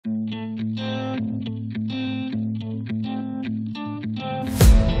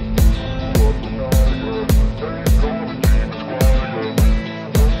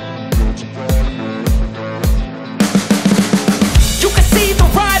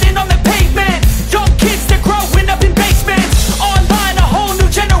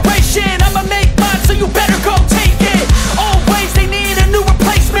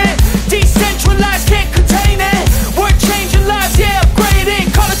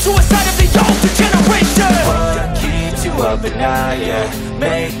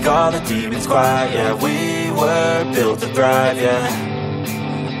make all the demons quiet. Yeah, we were built to thrive,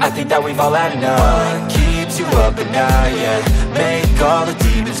 yeah. I think that we've all had enough. What keeps you up at night, yeah. Make all the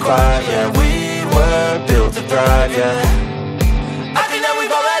demons quiet, yeah. We were built to thrive, yeah. I think that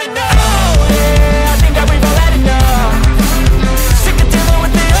we've all had enough. Oh yeah, I think that we've all had enough. Sick of dealing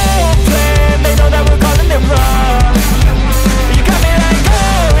with the old plan. They know that we're calling it wrong. You got me like,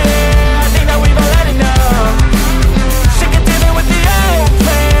 oh yeah, I think that we've all had enough. Sick of dealing with the old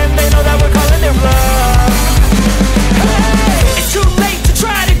plan. They know that we're calling it wrong. Hey, it's too late to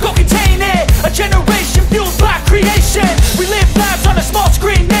try to go contain it. A generation fueled by creation. We live lives on a small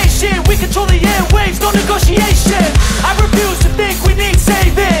screen nation. We control the airwaves, no negotiation. I refuse to think we need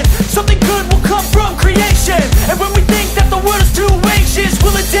saving. Something good will come from creation. And when we think that the world is too anxious,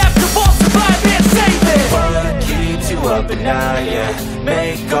 we'll adapt, evolve, survive and save it. What keeps you up at night, yeah.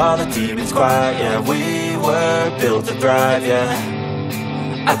 Make all the demons quiet, yeah. We were built to thrive, yeah.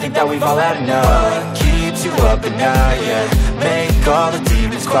 I think that we've all had enough. What keeps you up at night, yeah. Make all the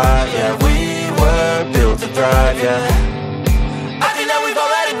demons quiet, yeah. We were built to thrive, yeah.